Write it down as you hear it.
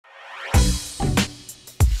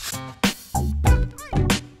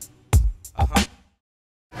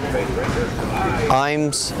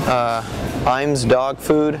Iams dog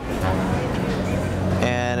food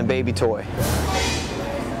and a baby toy.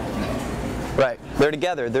 Right, they're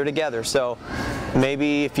together. So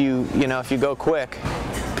maybe if you go quick,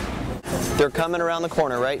 they're coming around the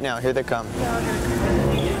corner right now. Here they come.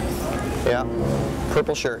 Yeah,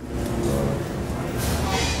 purple shirt.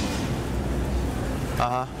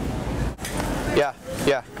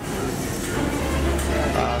 Yeah.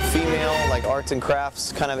 Female, like arts and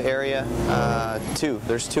crafts kind of area.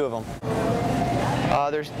 There's two of them.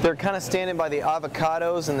 They're kind of standing by the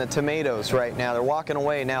avocados and the tomatoes right now. They're walking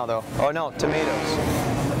away now though. Oh no, tomatoes.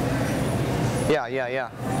 Yeah.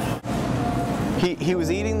 He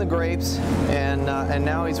was eating the grapes and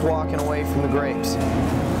now he's walking away from the grapes.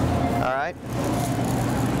 All right.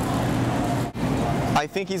 I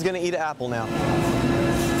think he's gonna eat an apple now.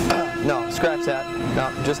 No, scratch that.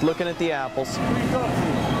 No, just looking at the apples.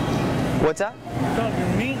 What's that? You talking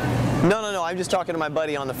to me? No, I'm just talking to my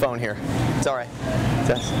buddy on the phone here. It's all right.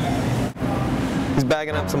 He's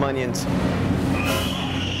bagging up some onions.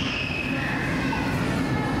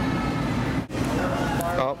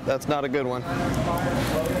 Oh, that's not a good one.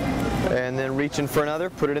 And then reaching for another,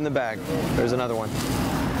 put it in the bag. There's another one.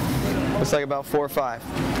 Looks like about 4 or 5.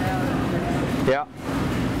 Yeah.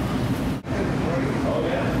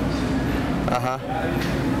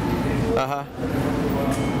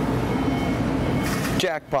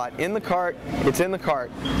 Jackpot. In the cart. It's in the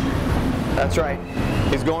cart. That's right.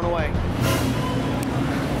 He's going away.